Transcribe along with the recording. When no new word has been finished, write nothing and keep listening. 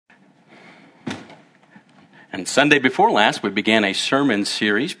And Sunday before last, we began a sermon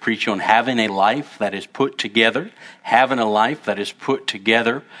series preaching on having a life that is put together. Having a life that is put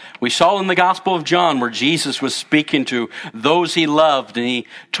together. We saw in the Gospel of John where Jesus was speaking to those he loved, and he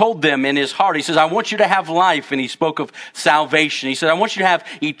told them in his heart, he says, I want you to have life, and he spoke of salvation. He said, I want you to have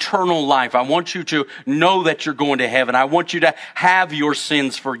eternal life. I want you to know that you're going to heaven. I want you to have your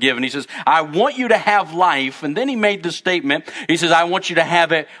sins forgiven. He says, I want you to have life. And then he made the statement, he says, I want you to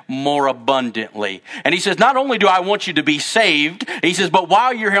have it more abundantly. And he says, not only do I want you to be saved, he says, but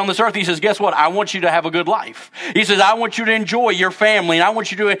while you're here on this earth, he says, guess what? I want you to have a good life. He says, I want you to enjoy your family, and I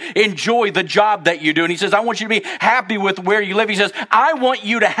want you to enjoy the job that you do. And he says, I want you to be happy with where you live. He says, I want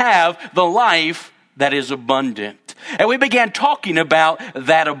you to have the life that is abundant. And we began talking about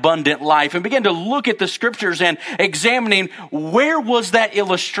that abundant life and began to look at the scriptures and examining where was that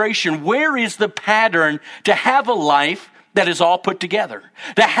illustration? Where is the pattern to have a life that is all put together?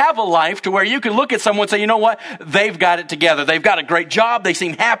 To have a life to where you can look at someone and say, you know what? They've got it together. They've got a great job. They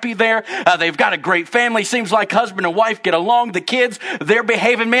seem happy there. They've got a great family. Seems like husband and wife get along. The kids, they're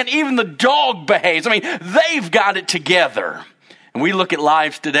behaving. Man, even the dog behaves. I mean, they've got it together. And we look at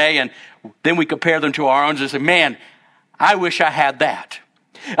lives today and then we compare them to our own and say, man, I wish I had that.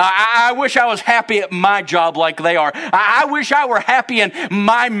 I wish I was happy at my job like they are. I wish I were happy in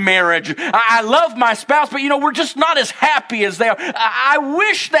my marriage. I love my spouse, but we're just not as happy as they are. I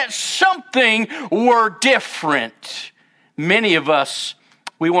wish that something were different. Many of us,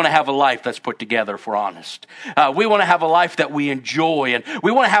 we want to have a life that's put together, if we're honest. We want to have a life that we enjoy, and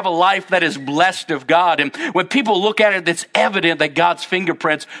we want to have a life that is blessed of God. And when people look at it, it's evident that God's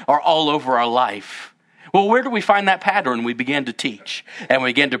fingerprints are all over our life. Well, where do we find that pattern? We began to teach and we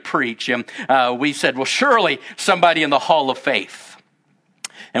began to preach. And we said, well, surely somebody in the hall of faith.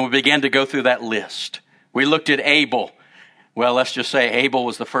 And we began to go through that list. We looked at Abel. Well, let's just say Abel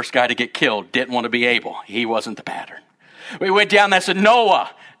was the first guy to get killed. Didn't want to be Abel. He wasn't the pattern. We went down and said,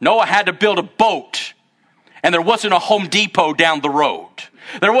 Noah. Noah had to build a boat. And there wasn't a Home Depot down the road.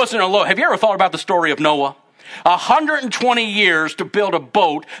 There wasn't a load. Have you ever thought about the story of Noah? 120 years to build a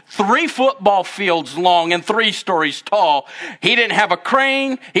boat, 3 football fields long and 3 stories tall. He didn't have a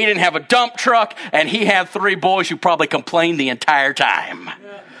crane, he didn't have a dump truck, and he had 3 boys who probably complained the entire time.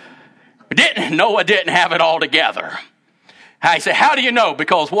 Noah didn't have it all together. I say, how do you know?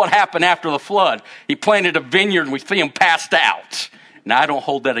 Because what happened after the flood? He planted a vineyard and we see him passed out. Now, I don't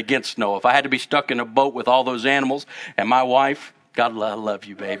hold that against Noah. If I had to be stuck in a boat with all those animals and my wife, God, I love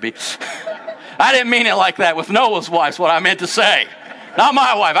you, baby. I didn't mean it like that with Noah's wife's what I meant to say. Not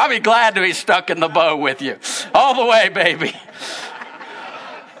my wife. I'd be glad to be stuck in the boat with you. All the way, baby.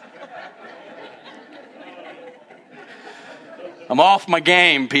 I'm off my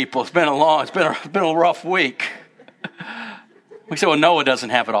game, people. It's been a rough week. We said, well, Noah doesn't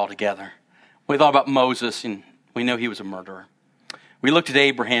have it all together. We thought about Moses, and we know he was a murderer. We looked at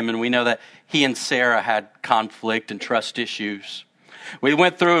Abraham, and we know that he and Sarah had conflict and trust issues. We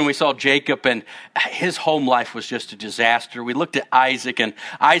went through and we saw Jacob, and his home life was just a disaster. We looked at Isaac, and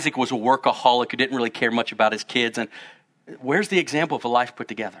Isaac was a workaholic who didn't really care much about his kids. And where's the example of a life put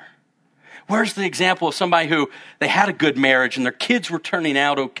together? Where's the example of somebody who they had a good marriage and their kids were turning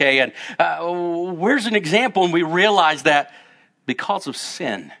out okay? And where's an example? And we realized that because of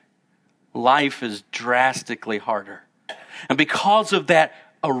sin, life is drastically harder. And because of that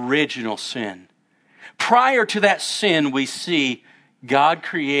original sin, prior to that sin, we see God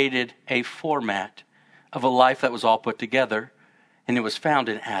created a format of a life that was all put together, and it was found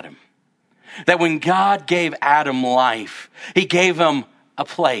in Adam. That when God gave Adam life, he gave him a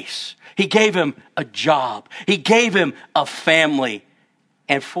place. He gave him a job. He gave him a family.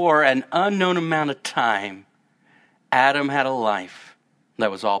 And for an unknown amount of time, Adam had a life that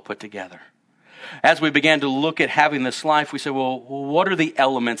was all put together. As we began to look at having this life, we said, well, what are the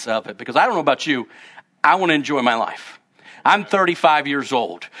elements of it? Because I don't know about you, I want to enjoy my life. I'm 35 years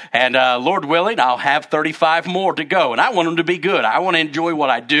old, and Lord willing, I'll have 35 more to go, and I want them to be good. I want to enjoy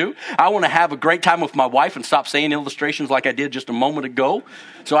what I do. I want to have a great time with my wife and stop saying illustrations like I did just a moment ago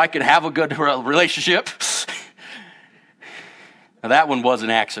so I can have a good relationship. Now, that one was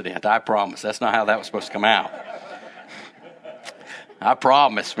an accident, I promise. That's not how that was supposed to come out. I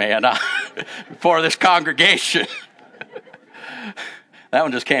promise, man, before this congregation. That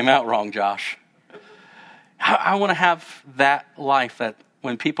one just came out wrong, Josh. I want to have that life that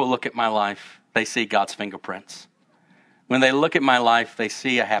when people look at my life, they see God's fingerprints. When they look at my life, they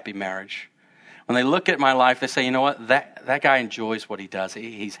see a happy marriage. When they look at my life, they say, you know what, that guy enjoys what he does.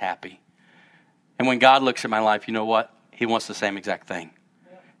 He's happy. And when God looks at my life, you know what? He wants the same exact thing.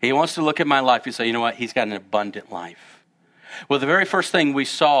 He wants to look at my life and say, you know what, he's got an abundant life. Well, the very first thing we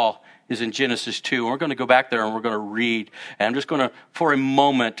saw is in Genesis 2. We're going to go back there and we're going to read. And I'm just going to, for a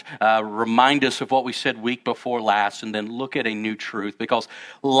moment, remind us of what we said week before last and then look at a new truth. Because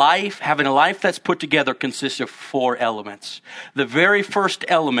having a life that's put together consists of 4 elements. The very first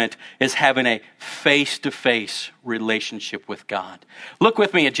element is having a face-to-face relationship with God. Look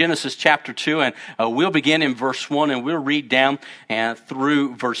with me at Genesis chapter 2, and we'll begin in verse 1, and we'll read down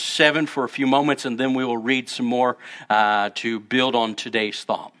through verse 7 for a few moments, and then we will read some more to build on today's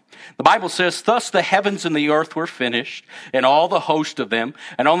thought. The Bible says, "Thus the heavens and the earth were finished, and all the host of them.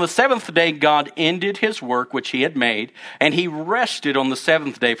 And on the 7th day God ended his work which he had made, and he rested on the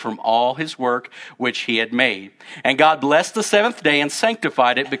 7th day from all his work which he had made. And God blessed the 7th day and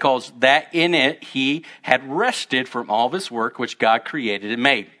sanctified it, because that in it he had rested from all of his work which God created and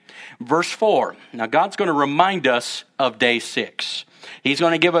made." Verse 4, now God's going to remind us of day 6. He's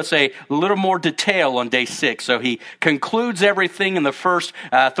going to give us a little more detail on day 6. So he concludes everything in the first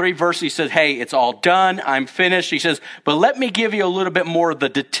 3 verses. He says, hey, it's all done. I'm finished. He says, but let me give you a little bit more of the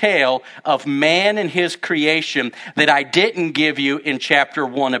detail of man and his creation that I didn't give you in chapter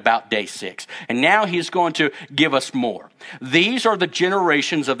 1 about day 6. And now he's going to give us more. These are the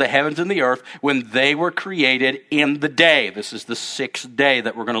generations of the heavens and the earth when they were created in the day. This is the 6th day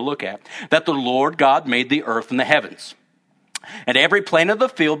that we're going to look at. That the Lord God made the earth and the heavens. And every plant of the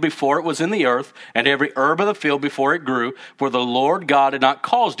field before it was in the earth, and every herb of the field before it grew, for the Lord God had not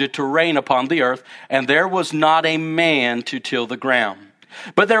caused it to rain upon the earth, and there was not a man to till the ground.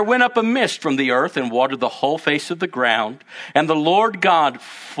 But there went up a mist from the earth and watered the whole face of the ground. And the Lord God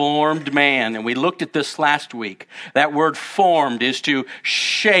formed man. And we looked at this last week. That word formed is to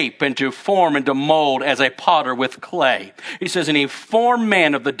shape and to form and to mold as a potter with clay. He says, and he formed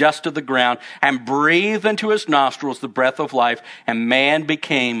man of the dust of the ground and breathed into his nostrils the breath of life. And man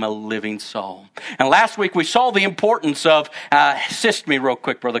became a living soul. And last week we saw the importance of, assist me real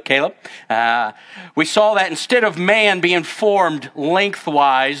quick, Brother Caleb. We saw that instead of man being formed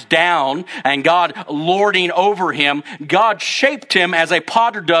lengthwise down and God lording over him, God shaped him as a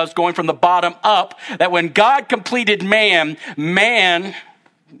potter does, going from the bottom up, that when God completed man,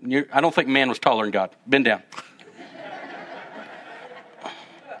 I don't think man was taller than God. Bend down.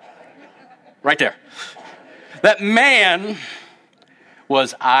 Right there. That man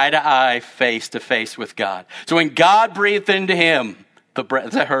was eye to eye, face to face with God. So when God breathed into him, the breath,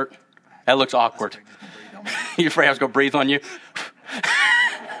 does that hurt? That looks awkward. You afraid I was going to breathe on you?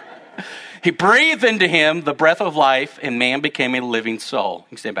 He breathed into him the breath of life, and man became a living soul. You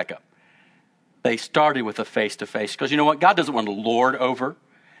can stand back up. They started with a face-to-face. Because you know what? God doesn't want to lord over.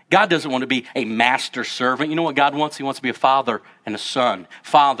 God doesn't want to be a master servant. You know what God wants? He wants to be a father and a son.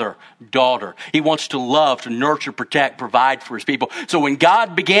 Father, daughter. He wants to love, to nurture, protect, provide for his people. So when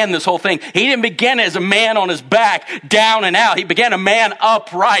God began this whole thing, he didn't begin as a man on his back, down and out. He began a man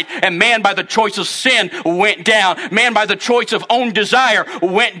upright. And man, by the choice of sin, went down. Man, by the choice of own desire,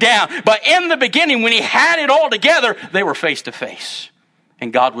 went down. But in the beginning, when he had it all together, they were face to face.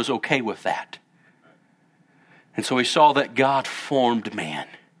 And God was okay with that. And so we saw that God formed man.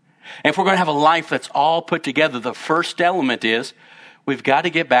 And if we're going to have a life that's all put together, the first element is we've got to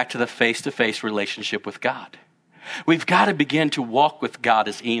get back to the face-to-face relationship with God. We've got to begin to walk with God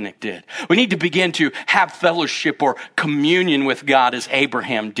as Enoch did. We need to begin to have fellowship or communion with God as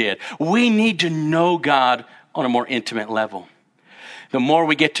Abraham did. We need to know God on a more intimate level. The more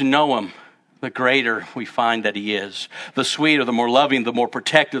we get to know him, the greater we find that he is. The sweeter, the more loving, the more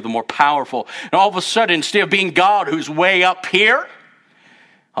protective, the more powerful. And all of a sudden, instead of being God who's way up here,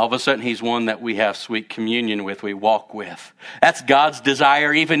 all of a sudden, he's one that we have sweet communion with, we walk with. That's God's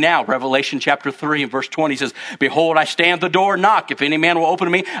desire even now. Revelation chapter 3 and verse 20 says, behold, I stand at the door and knock. If any man will open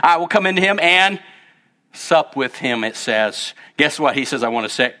to me, I will come into him and sup with him, it says. Guess what? He says, I want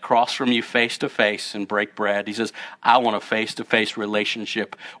to sit across from you face to face and break bread. He says, I want a face-to-face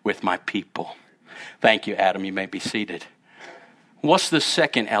relationship with my people. Thank you, Adam. You may be seated. What's the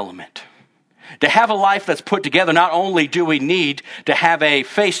second element? To have a life that's put together, not only do we need to have a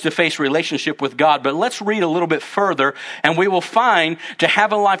face-to-face relationship with God, but let's read a little bit further, and we will find to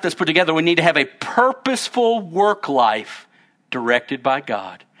have a life that's put together, we need to have a purposeful work life directed by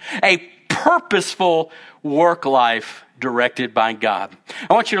God. A purposeful work life directed by God.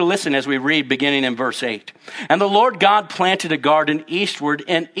 I want you to listen as we read beginning in verse 8. And the Lord God planted a garden eastward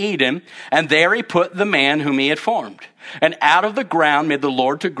in Eden, and there he put the man whom he had formed. And out of the ground made the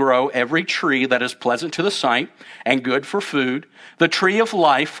Lord to grow every tree that is pleasant to the sight and good for food, the tree of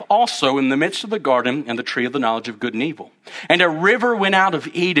life also in the midst of the garden, and the tree of the knowledge of good and evil. And a river went out of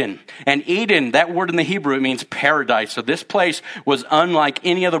Eden. And Eden, that word in the Hebrew, it means paradise. So this place was unlike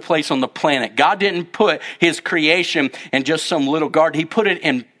any other place on the planet. God didn't put his creation in just some little garden. He put it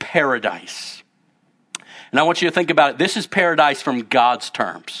in paradise. And I want you to think about it. This is paradise from God's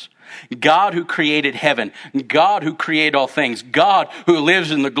terms. God who created heaven, God who created all things, God who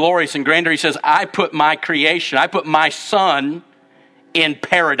lives in the glorious and grandeur. He says, I put my creation, I put my son in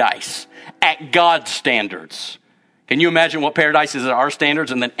paradise at God's standards. Can you imagine what paradise is at our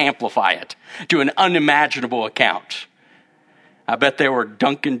standards and then amplify it to an unimaginable account? I bet there were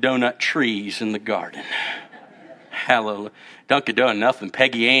Dunkin' Donut trees in the garden. Hallelujah. Dunkin' Donut, nothing.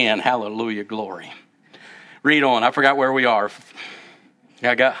 Peggy Ann, hallelujah, glory. Read on. I forgot where we are.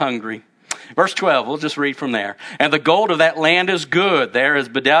 I got hungry. Verse 12, we'll just read from there. And the gold of that land is good. There is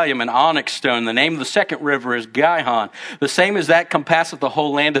bdellium and onyx stone. The name of the second river is Gihon. The same as that compasseth the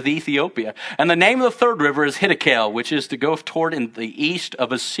whole land of Ethiopia. And the name of the third river is Hiddekel, which is to go toward in the east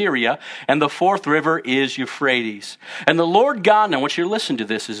of Assyria. And the fourth river is Euphrates. And the Lord God, and I want you to listen to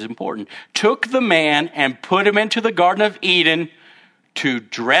this, this is important, took the man and put him into the Garden of Eden to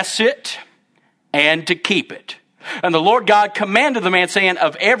dress it and to keep it. And the Lord God commanded the man, saying,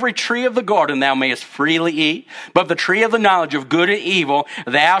 of every tree of the garden thou mayest freely eat, but of the tree of the knowledge of good and evil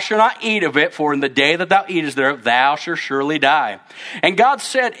thou shalt not eat of it, for in the day that thou eatest thereof thou shalt surely die. And God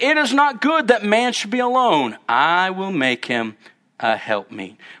said, it is not good that man should be alone. I will make him a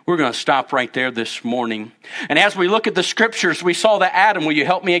helpmeet. We're going to stop right there this morning. And as we look at the scriptures, we saw that Adam, will you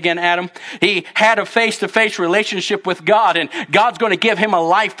help me again, Adam? He had a face-to-face relationship with God, and God's going to give him a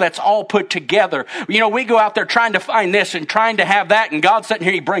life that's all put together. You know, we go out there trying to find this and trying to have that, and God's sitting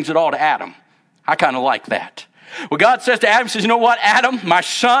here, he brings it all to Adam. I kind of like that. Well, God says to Adam, he says, you know what, Adam, my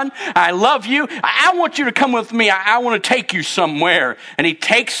son, I love you. I want you to come with me. I want to take you somewhere. And he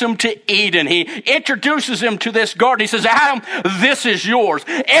takes him to Eden. He introduces him to this garden. He says, Adam, this is yours.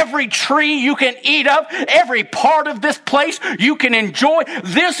 Every tree you can eat of, every part of this place you can enjoy.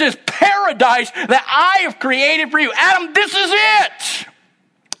 This is paradise that I have created for you. Adam, this is it.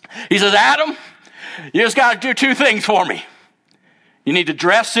 He says, Adam, you just got to do two things for me. You need to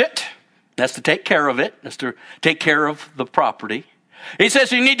dress it. That's to take care of it. That's to take care of the property. He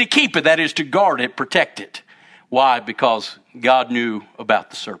says you need to keep it. That is to guard it, protect it. Why? Because God knew about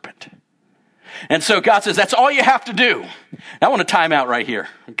the serpent. And so God says, that's all you have to do. Now, I want to time out right here,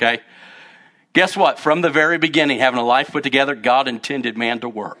 okay? Guess what? From the very beginning, having a life put together, God intended man to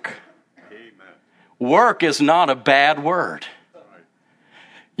work. Amen. Work is not a bad word.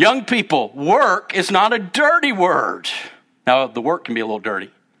 Young people, work is not a dirty word. Now, the work can be a little dirty.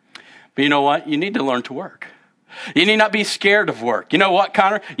 But you know what? You need to learn to work. You need not be scared of work. You know what,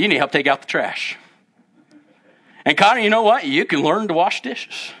 Connor? You need help take out the trash. And Connor, you know what? You can learn to wash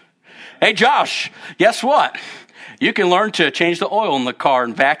dishes. Hey, Josh, guess what? You can learn to change the oil in the car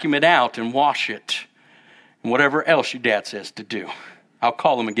and vacuum it out and wash it. And whatever else your dad says to do. I'll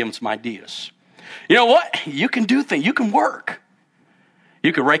call him and give him some ideas. You know what? You can do things. You can work.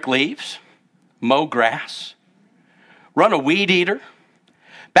 You can rake leaves, mow grass, run a weed eater.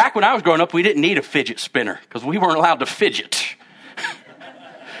 Back when I was growing up, we didn't need a fidget spinner because we weren't allowed to fidget.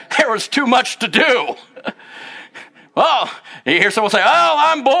 There was too much to do. Oh, you hear someone say, oh,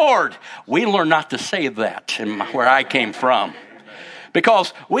 I'm bored. We learned not to say that where I came from.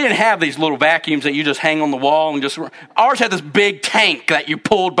 Because we didn't have these little vacuums that you just hang on the wall and just... Ours had this big tank that you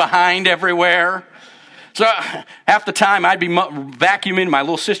pulled behind everywhere. So half the time I'd be vacuuming, my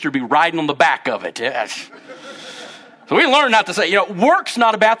little sister would be riding on the back of it. Yes. So we learned not to say, work's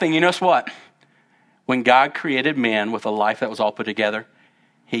not a bad thing. You know what? When God created man with a life that was all put together,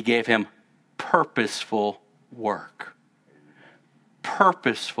 he gave him purposeful work.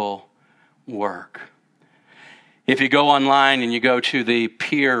 Purposeful work. If you go online and you go to the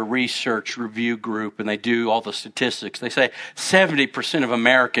peer research review group and they do all the statistics, they say 70% of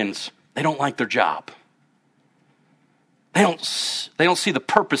Americans, they don't like their job. They don't see the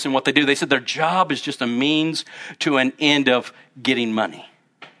purpose in what they do. They said their job is just a means to an end of getting money.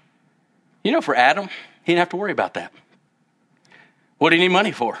 For Adam, he didn't have to worry about that. What did he need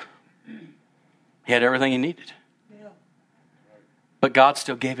money for? He had everything he needed. But God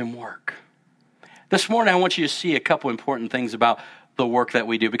still gave him work. This morning, I want you to see a couple important things about the work that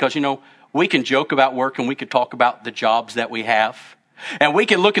we do. Because, we can joke about work and we can talk about the jobs that we have. And we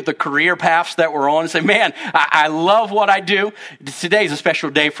can look at the career paths that we're on and say, man, I love what I do. Today's a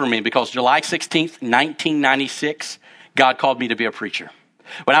special day for me because July 16th, 1996, God called me to be a preacher.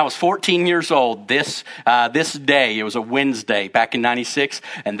 When I was 14 years old, this day, it was a Wednesday back in 96,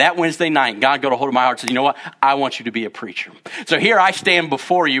 and that Wednesday night, God got a hold of my heart and said, you know what? I want you to be a preacher. So here I stand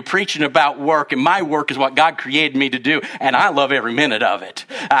before you preaching about work, and my work is what God created me to do, and I love every minute of it.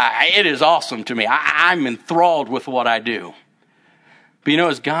 It is awesome to me. I'm enthralled with what I do. But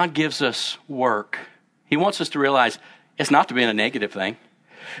as God gives us work, he wants us to realize It's not to be a negative thing.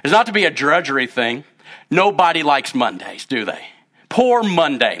 It's not to be a drudgery thing. Nobody likes Mondays, do they? Poor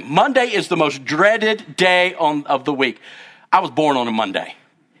Monday. Monday is the most dreaded day of the week. I was born on a Monday.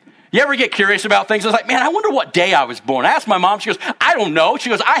 You ever get curious about things? I was like, man, I wonder what day I was born. I asked my mom. She goes, I don't know. She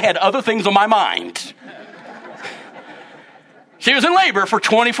goes, I had other things on my mind. She was in labor for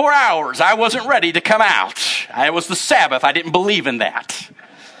 24 hours. I wasn't ready to come out. It was the Sabbath. I didn't believe in that.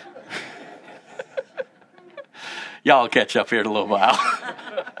 Y'all will catch up here in a little while.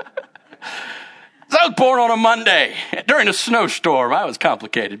 So I was born on a Monday during a snowstorm. I was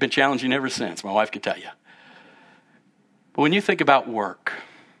complicated. Been challenging ever since. My wife can tell you. But when you think about work,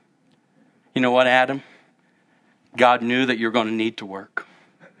 you know what, Adam? God knew that you're going to need to work.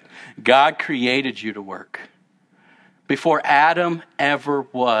 God created you to work. Before Adam ever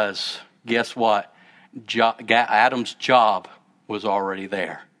was, guess what? Adam's job was already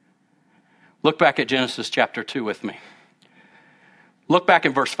there. Look back at Genesis chapter 2 with me. Look back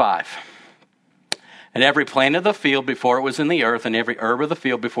in verse 5. And every plant of the field before it was in the earth, and every herb of the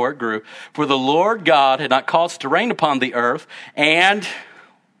field before it grew. For the Lord God had not caused to rain upon the earth, and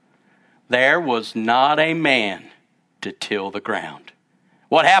there was not a man to till the ground.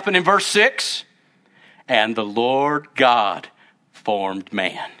 What happened in verse 6? And the Lord God formed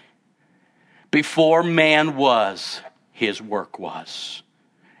man. Before man was, his work was.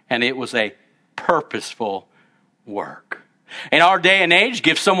 And it was a purposeful work. In our day and age,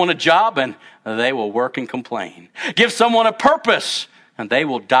 give someone a job and they will work and complain. Give someone a purpose and they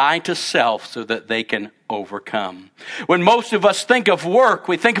will die to self so that they can overcome. When most of us think of work,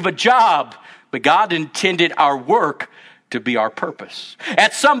 we think of a job, but God intended our work to be our purpose.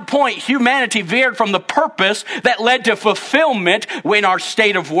 At some point, humanity veered from the purpose that led to fulfillment in our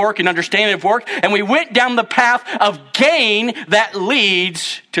state of work and understanding of work, and we went down the path of gain that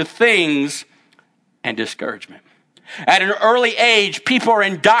leads to things and discouragement. At an early age, people are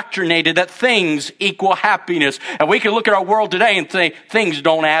indoctrinated that things equal happiness. And we can look at our world today and say, things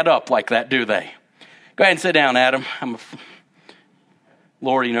don't add up like that, do they? Go ahead and sit down, Adam. I'm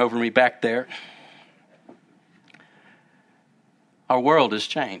lording over me back there. Our world has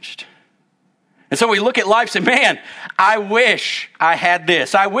changed. And so we look at life and say, man, I wish I had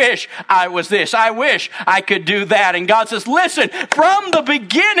this. I wish I was this. I wish I could do that. And God says, listen, from the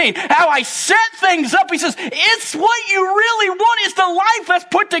beginning, how I set things up, he says, it's what you really want. It's the life that's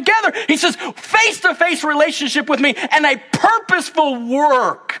put together. He says, face-to-face relationship with me and a purposeful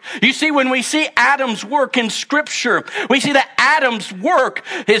work. You see, when we see Adam's work in Scripture, we see that Adam's work,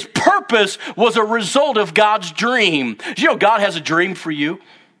 his purpose was a result of God's dream. You know, God has a dream for you.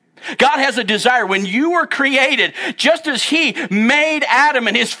 God has a desire. When you were created, just as he made Adam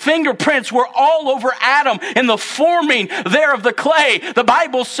and his fingerprints were all over Adam in the forming there of the clay, the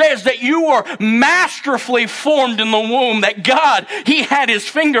Bible says that you were masterfully formed in the womb, that God, he had his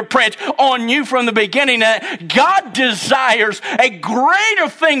fingerprint on you from the beginning. That God desires a greater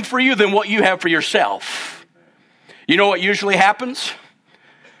thing for you than what you have for yourself. You know what usually happens?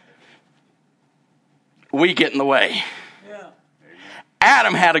 We get in the way.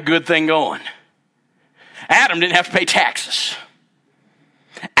 Adam had a good thing going. Adam didn't have to pay taxes.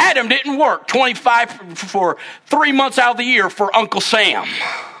 Adam didn't work 3 months out of the year for Uncle Sam.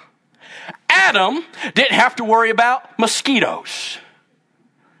 Adam didn't have to worry about mosquitoes.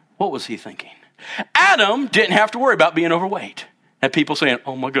 What was he thinking? Adam didn't have to worry about being overweight. And people saying,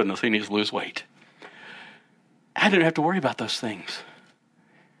 oh my goodness, he needs to lose weight. Adam didn't have to worry about those things.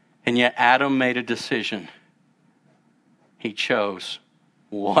 And yet Adam made a decision. He chose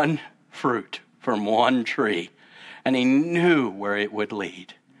one fruit from one tree, and he knew where it would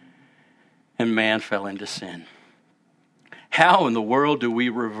lead. And man fell into sin. How in the world do we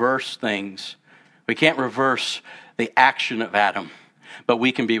reverse things? We can't reverse the action of Adam, but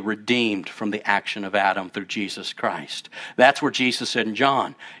we can be redeemed from the action of Adam through Jesus Christ. That's where Jesus said in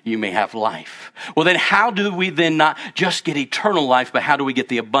John, you may have life. Well, then how do we then not just get eternal life, but how do we get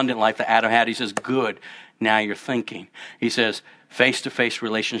the abundant life that Adam had? He says, good. Now you're thinking. He says, face-to-face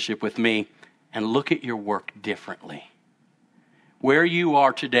relationship with me, and look at your work differently. Where you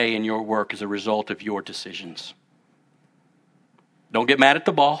are today in your work is a result of your decisions. Don't get mad at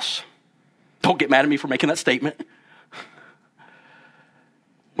the boss. Don't get mad at me for making that statement.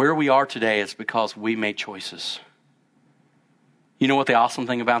 Where we are today is because we made choices. You know what the awesome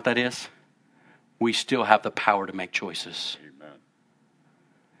thing about that is? We still have the power to make choices.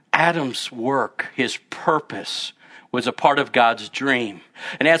 Adam's work, his purpose, was a part of God's dream.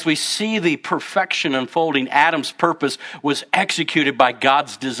 And as we see the perfection unfolding, Adam's purpose was executed by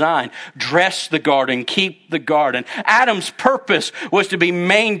God's design. Dress the garden, keep the garden. Adam's purpose was to be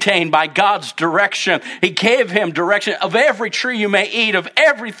maintained by God's direction. He gave him direction of every tree you may eat, of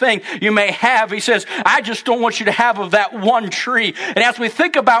everything you may have. He says, I just don't want you to have of that one tree. And as we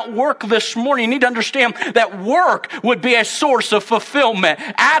think about work this morning, you need to understand that work would be a source of fulfillment.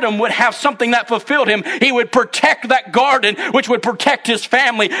 Adam would have something that fulfilled him. He would protect that garden, which would protect his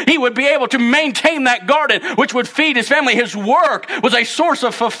family. He would be able to maintain that garden, which would feed his family. His work was a source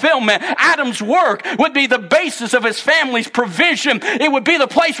of fulfillment. Adam's work would be the basis of his family's provision. It would be the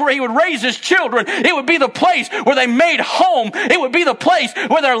place where he would raise his children. It would be the place where they made home. It would be the place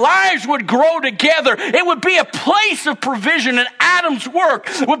where their lives would grow together. It would be a place of provision, and Adam's work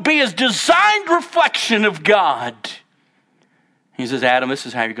would be his designed reflection of God. He says, Adam, this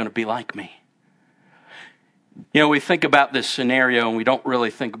is how you're going to be like me. You know, we think about this scenario and we don't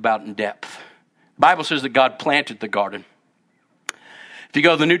really think about it in depth. The Bible says that God planted the garden. If you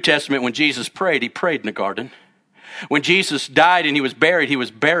go to the New Testament, when Jesus prayed, he prayed in a garden. When Jesus died and he was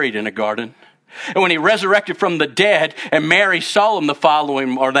buried in a garden. And when he resurrected from the dead and Mary saw him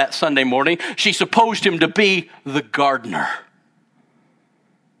that Sunday morning, she supposed him to be the gardener.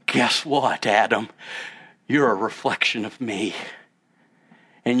 Guess what, Adam? You're a reflection of me.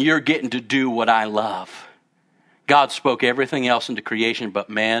 And you're getting to do what I love. God spoke everything else into creation but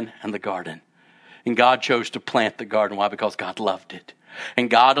man and the garden. And God chose to plant the garden. Why? Because God loved it. And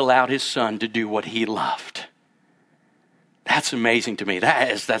God allowed his son to do what he loved. That's amazing to me.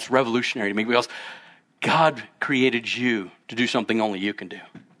 That's revolutionary to me, because God created you to do something only you can do.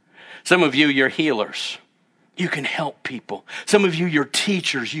 Some of you, you're healers. You can help people. Some of you, you're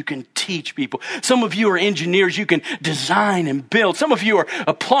teachers. You can teach people. Some of you are engineers. You can design and build. Some of you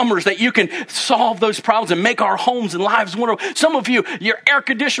are plumbers, that you can solve those problems and make our homes and lives wonderful. Some of you, you're air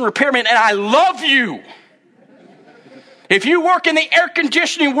conditioner repairmen, and I love you. If you work in the air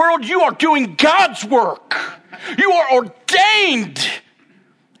conditioning world, you are doing God's work. You are ordained.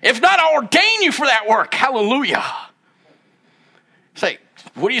 If not, I'll ordain you for that work. Hallelujah. Say,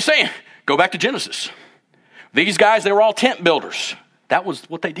 what are you saying? Go back to Genesis. These guys, they were all tent builders. That was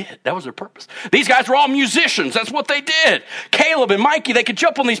what they did. That was their purpose. These guys were all musicians. That's what they did. Caleb and Mikey, they could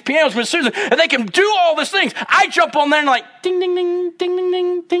jump on these pianos with Susan, and they can do all these things. I jump on there and like, ding, ding, ding, ding, ding,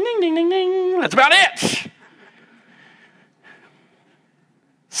 ding, ding, ding, ding, ding, ding. That's about it.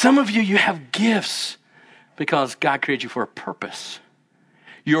 Some of you, you have gifts because God created you for a purpose.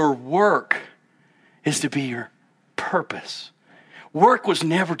 Your work is to be your purpose. Work was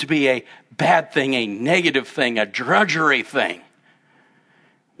never to be a bad thing, a negative thing, a drudgery thing.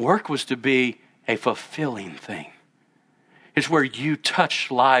 Work was to be a fulfilling thing. It's where you touch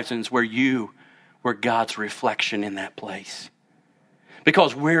lives, and it's where you were God's reflection in that place.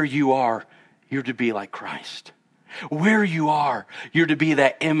 Because where you are, you're to be like Christ. Where you are, you're to be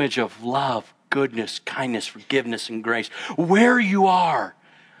that image of love, goodness, kindness, forgiveness, and grace. Where you are,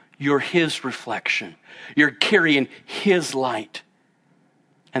 you're his reflection. You're carrying his light.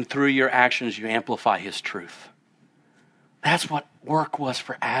 And through your actions, you amplify his truth. That's what work was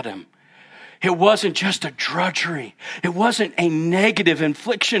for Adam. It wasn't just a drudgery. It wasn't a negative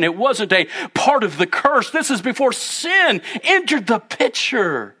infliction. It wasn't a part of the curse. This is before sin entered the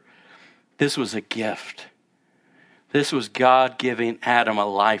picture. This was a gift. This was God giving Adam a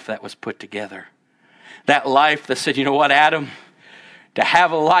life that was put together. That life that said, you know what, Adam? To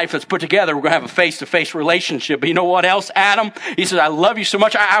have a life that's put together, we're going to have a face-to-face relationship. But you know what else, Adam? He says, I love you so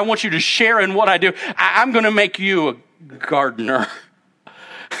much. I want you to share in what I do. I'm going to make you a gardener.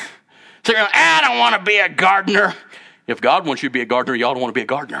 So you're going, I don't want to be a gardener. If God wants you to be a gardener, you ought to want to be a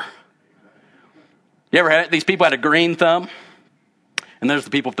gardener. You ever had these people had a green thumb? And there's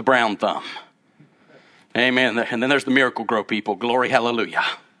the people with the brown thumb. Amen. And then there's the Miracle Grow people. Glory, hallelujah.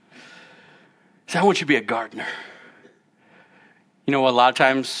 So I want you to be a gardener. You know what? A lot of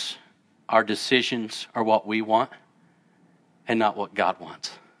times our decisions are what we want and not what God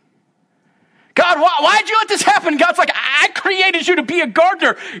wants. God, why'd you let this happen? God's like, I created you to be a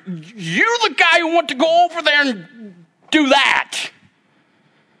gardener. You're the guy who wants to go over there and do that.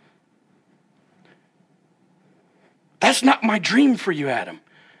 That's not my dream for you, Adam.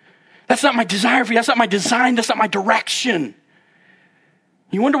 That's not my desire for you. That's not my design. That's not my direction.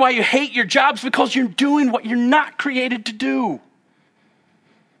 You wonder why you hate your jobs? Because you're doing what you're not created to do.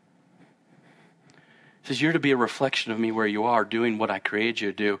 He says, you're to be a reflection of me where you are, doing what I created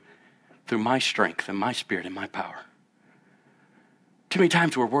you to do through my strength and my spirit and my power. Too many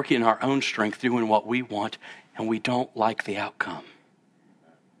times we're working in our own strength, doing what we want, and we don't like the outcome.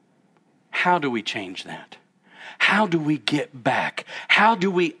 How do we change that? How do we get back? How do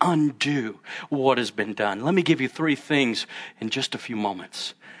we undo what has been done? Let me give you 3 things in just a few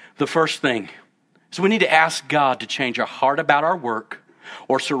moments. The first thing is we need to ask God to change our heart about our work,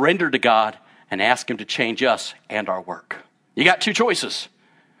 or surrender to God and ask him to change us and our work. You got 2 choices.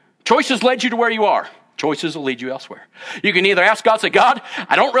 Choices led you to where you are. Choices will lead you elsewhere. You can either ask God, say, God,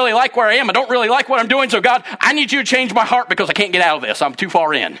 I don't really like where I am. I don't really like what I'm doing. So God, I need you to change my heart because I can't get out of this. I'm too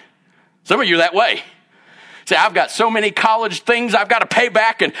far in. Some of you are that way. Say, I've got so many college things I've got to pay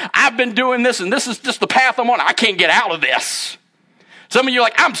back, and I've been doing this, and this is just the path I'm on. I can't get out of this. Some of you are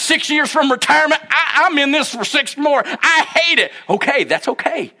like, I'm 6 years from retirement. I'm in this for 6 more. I hate it. Okay, that's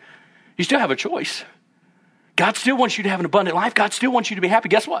okay. You still have a choice. God still wants you to have an abundant life. God still wants you to be happy.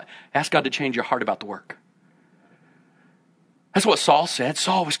 Guess what? Ask God to change your heart about the work. That's what Saul said.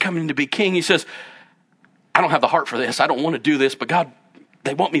 Saul was coming to be king. He says, I don't have the heart for this. I don't want to do this, but God,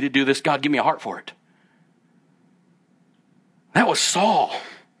 they want me to do this. God, give me a heart for it. That was Saul.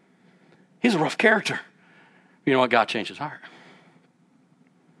 He's a rough character. You know what? God changed his heart.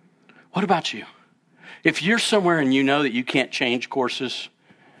 What about you? If you're somewhere and you know that you can't change courses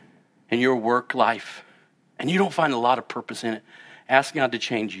in your work life, and you don't find a lot of purpose in it, ask God to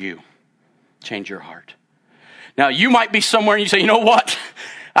change you. Change your heart. Now, you might be somewhere and you say, you know what?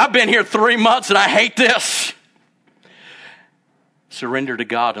 I've been here 3 months and I hate this. Surrender to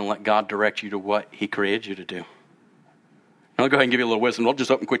God and let God direct you to what he created you to do. I'll go ahead and give you a little wisdom. Don't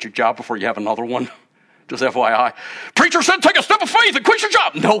just up and quit your job before you have another one. Just FYI. Preacher said take a step of faith and quit your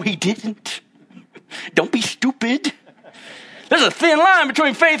job. No, he didn't. Don't be stupid. There's a thin line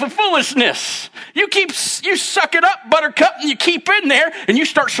between faith and foolishness. You suck it up, buttercup, and you keep in there, and you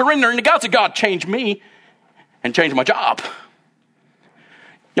start surrendering to God. Say, God, change me and change my job.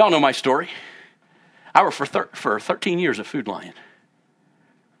 Y'all know my story. I worked for 13 years at Food Lion.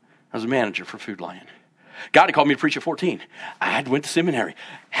 I was a manager for Food Lion. God had called me to preach at 14. I went to seminary,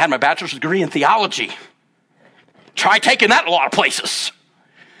 had my bachelor's degree in theology. Try taking that in a lot of places.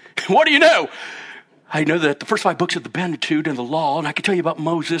 What do you know? I know that the first 5 books of the Pentateuch and the Law, and I can tell you about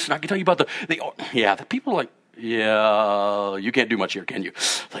Moses, and I can tell you about the people are like, yeah, you can't do much here, can you?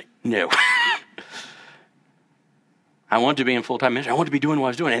 Like, no. I wanted to be in full-time ministry. I wanted to be doing what I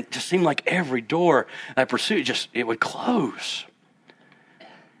was doing, and it just seemed like every door I pursued, it would close.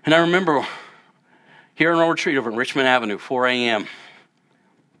 And I remember here in our retreat over in Richmond Avenue, 4 a.m.,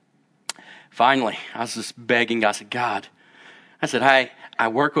 finally, I was just begging God. I said, God, hey, I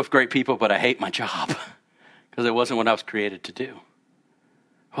work with great people, but I hate my job because it wasn't what I was created to do.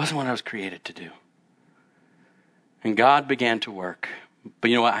 It wasn't what I was created to do. And God began to work. But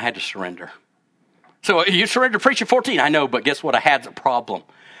you know what? I had to surrender. So you surrender to preach at 14. I know, but guess what? I had a problem.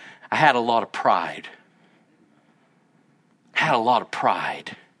 I had a lot of pride.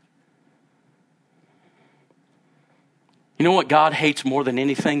 You know what God hates more than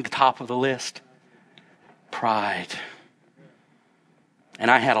anything, the top of the list? Pride. And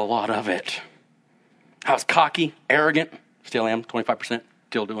I had a lot of it. I was cocky, arrogant, still am, 25%,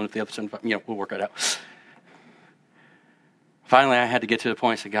 still doing it the other 75%, we'll work it out. Finally, I had to get to the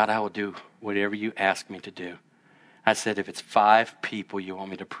point and say, God, I will do whatever you ask me to do. I said, if it's 5 people you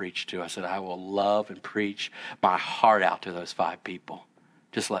want me to preach to, I said, I will love and preach my heart out to those 5 people.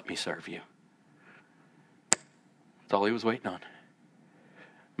 Just let me serve you. That's all he was waiting on.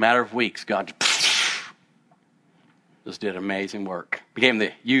 Matter of weeks, God just did amazing work. Became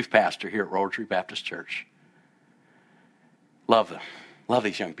the youth pastor here at Roller Tree Baptist Church. Love them. Love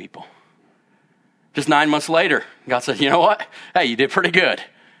these young people. Just 9 months later, God said, you know what? Hey, you did pretty good. I'll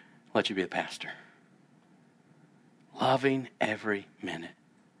let you be the pastor. Loving every minute.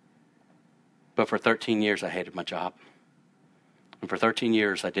 But for 13 years, I hated my job. And for 13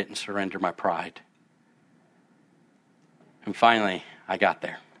 years, I didn't surrender my pride. And finally, I got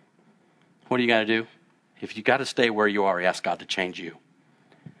there. What do you got to do? If you got to stay where you are, ask God to change you.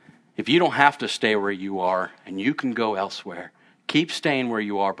 If you don't have to stay where you are and you can go elsewhere, keep staying where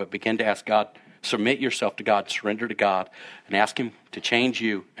you are, but begin to ask God, submit yourself to God, surrender to God, and ask him to change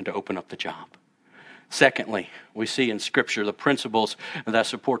you and to open up the job. Secondly, we see in Scripture the principles that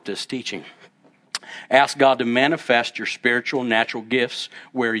support this teaching. Ask God to manifest your spiritual natural gifts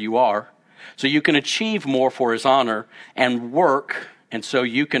where you are so you can achieve more for his honor and work, and so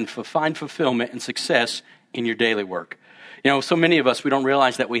you can find fulfillment and success in your daily work. So many of us, we don't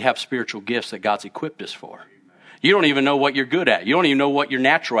realize that we have spiritual gifts that God's equipped us for. You don't even know what you're good at. You don't even know what you're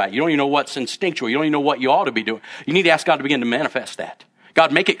natural at. You don't even know what's instinctual. You don't even know what you ought to be doing. You need to ask God to begin to manifest that.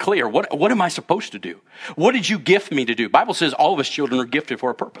 God, make it clear. What am I supposed to do? What did you gift me to do? The Bible says all of us children are gifted for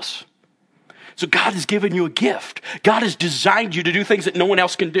a purpose. So God has given you a gift. God has designed you to do things that no one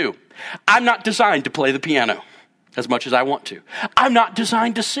else can do. I'm not designed to play the piano. as much as I want to. I'm not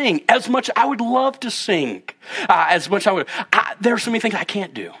designed to sing as much I would love to sing. As much I would. There are so many things I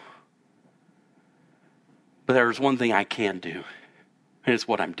can't do. But there's one thing I can do, and it's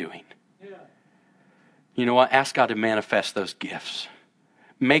what I'm doing. Yeah. You know what? Ask God to manifest those gifts.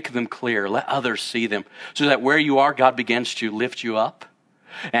 Make them clear. Let others see them. So that where you are, God begins to lift you up.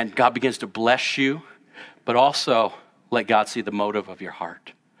 And God begins to bless you. But also, let God see the motive of your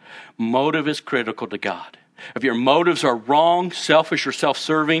heart. Motive is critical to God. If your motives are wrong, selfish, or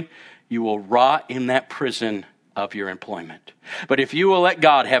self-serving, you will rot in that prison of your employment. But if you will let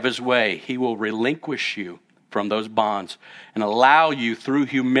God have his way, he will relinquish you from those bonds and allow you through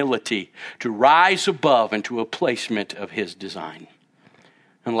humility to rise above into a placement of his design.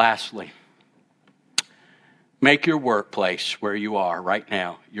 And lastly, make your workplace where you are right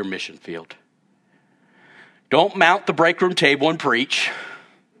now your mission field. Don't mount the break room table and preach.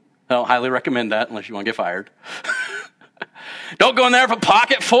 I don't highly recommend that unless you want to get fired. Don't go in there with a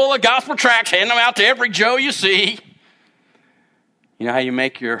pocket full of gospel tracts, hand them out to every Joe you see. You know how you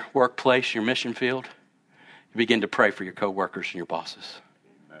make your workplace your mission field? You begin to pray for your coworkers and your bosses.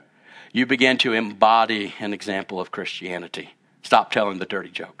 You begin to embody an example of Christianity. Stop telling the dirty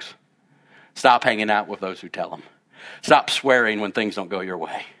jokes. Stop hanging out with those who tell them. Stop swearing when things don't go your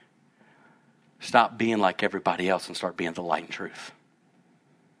way. Stop being like everybody else and start being the light and truth.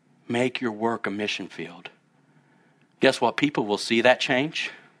 Make your work a mission field. Guess what? People will see that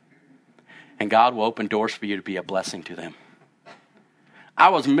change, and God will open doors for you to be a blessing to them. I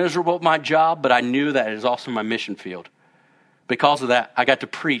was miserable at my job, but I knew that it is also my mission field. Because of that, I got to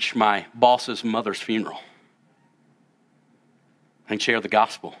preach my boss's mother's funeral and share the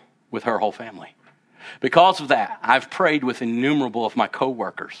gospel with her whole family. Because of that, I've prayed with innumerable of my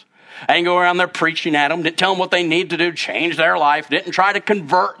coworkers. I didn't go around there preaching at them, didn't tell them what they need to do, change their life, didn't try to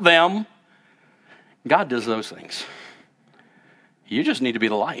convert them. God does those things. You just need to be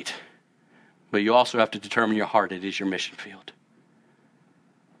the light. But you also have to determine your heart. It is your mission field.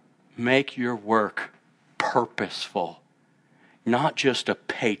 Make your work purposeful, not just a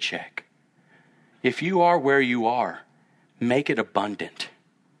paycheck. If you are where you are, make it abundant.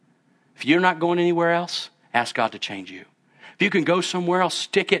 If you're not going anywhere else, ask God to change you. If you can go somewhere else,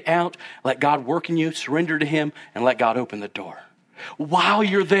 stick it out, let God work in you, surrender to him, and let God open the door. While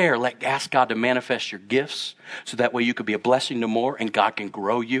you're there, ask God to manifest your gifts so that way you could be a blessing to more and God can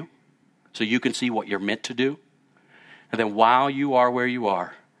grow you so you can see what you're meant to do. And then while you are where you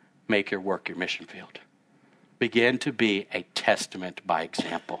are, make your work your mission field. Begin to be a testament by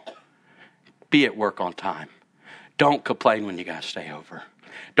example. Be at work on time. Don't complain when you got to stay over.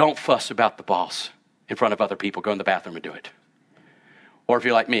 Don't fuss about the boss in front of other people. Go in the bathroom and do it. Or if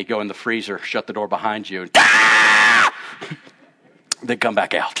you're like me, go in the freezer, shut the door behind you, and then come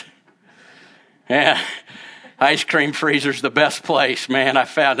back out. Yeah, ice cream freezer's the best place, man. I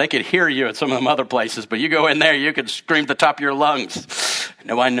found they could hear you at some of them other places, but you go in there, you could scream at the top of your lungs.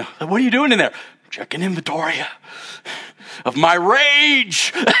 No, I know. What are you doing in there? Checking inventory of my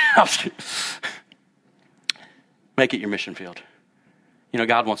rage. Make it your mission field. You know,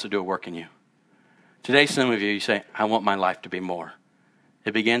 God wants to do a work in you. Today, some of you say, I want my life to be more.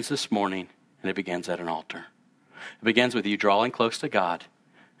 It begins this morning, and it begins at an altar. It begins with you drawing close to God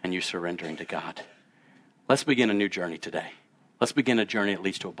and you surrendering to God. Let's begin a new journey today. Let's begin a journey that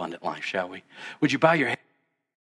leads to abundant life, shall we? Would you bow your head?